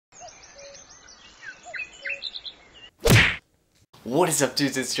What is up,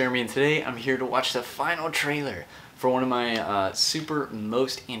 dudes? It's Jeremy, and today I'm here to watch the final trailer for one of my super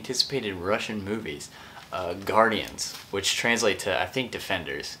most anticipated Russian movies, Guardians, which translate to, I think,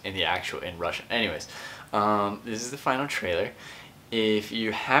 Defenders in Russian. Anyways, this is the final trailer. If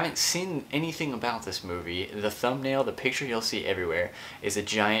you haven't seen anything about this movie, the thumbnail, the picture you'll see everywhere, is a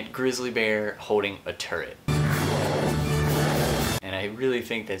giant grizzly bear holding a turret. And I really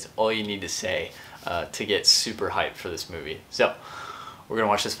think that's all you need to say to get super hyped for this movie. So, we're gonna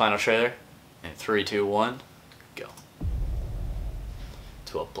watch this final trailer in 3, 2, 1, go.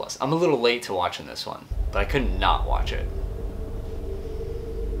 12+. I'm a little late to watching this one, but I couldn't not watch it.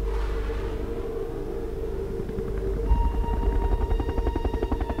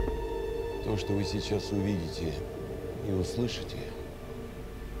 То, что вы сейчас увидите и услышите,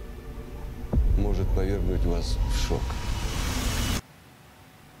 может повергнуть вас в шок.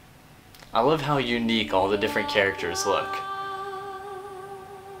 I love how unique all the different characters look.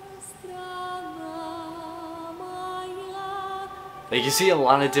 Like, you see a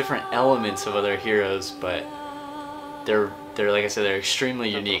lot of different elements of other heroes, but they're like I said, they're extremely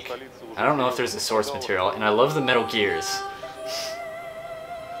unique. I don't know if there's a source material, and I love the metal gears.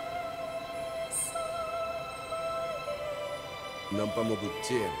 Нам помогут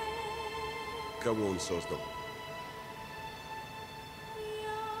те, кого он создал.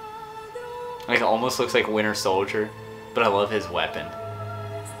 Like, it almost looks like Winter Soldier, but I love his weapon.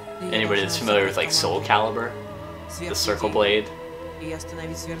 Anybody that's familiar with, like, Soul Calibur, the circle blade.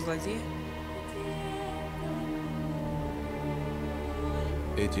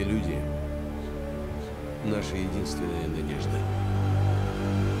 Эти люди — наша единственная надежда.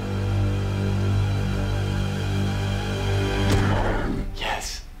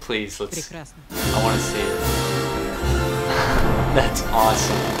 Yes, please, let's. I want to see it. That's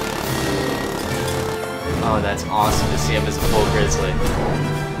awesome. Oh, that's awesome to see him as a full grizzly.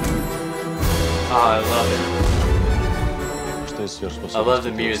 Oh, I love it. I love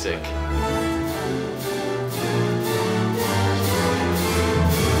the music.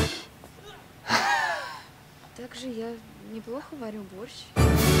 Также я неплохо варю борщ.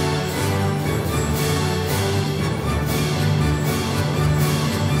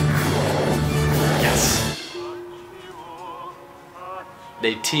 Yes.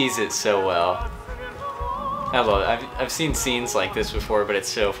 They tease it so well. I love it. I've seen scenes like this before, but it's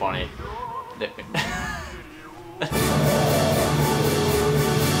so funny. It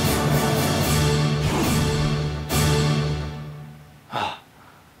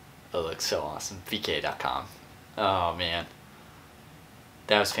looks so awesome. VK.com. Oh man,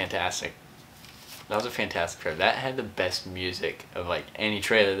 that was fantastic. That was a fantastic trailer. That had the best music of like any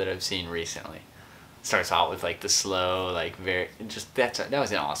trailer that I've seen recently. Starts out with like the slow, like that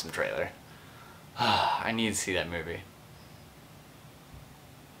was an awesome trailer. I need to see that movie.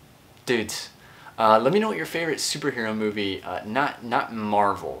 Dudes, let me know what your favorite superhero movie, not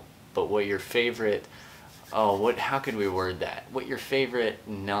Marvel, but what your favorite, how could we word that? What your favorite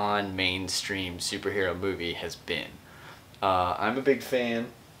non-mainstream superhero movie has been. I'm a big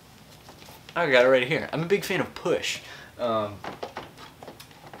fan, I got it right here. I'm a big fan of Push.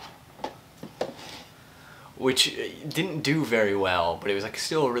 Which didn't do very well, but it was like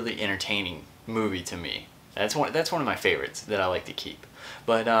still a really entertaining movie to me. That's one of my favorites that I like to keep.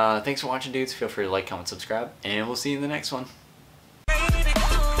 But thanks for watching, dudes. Feel free to like, comment, subscribe, and we'll see you in the next one.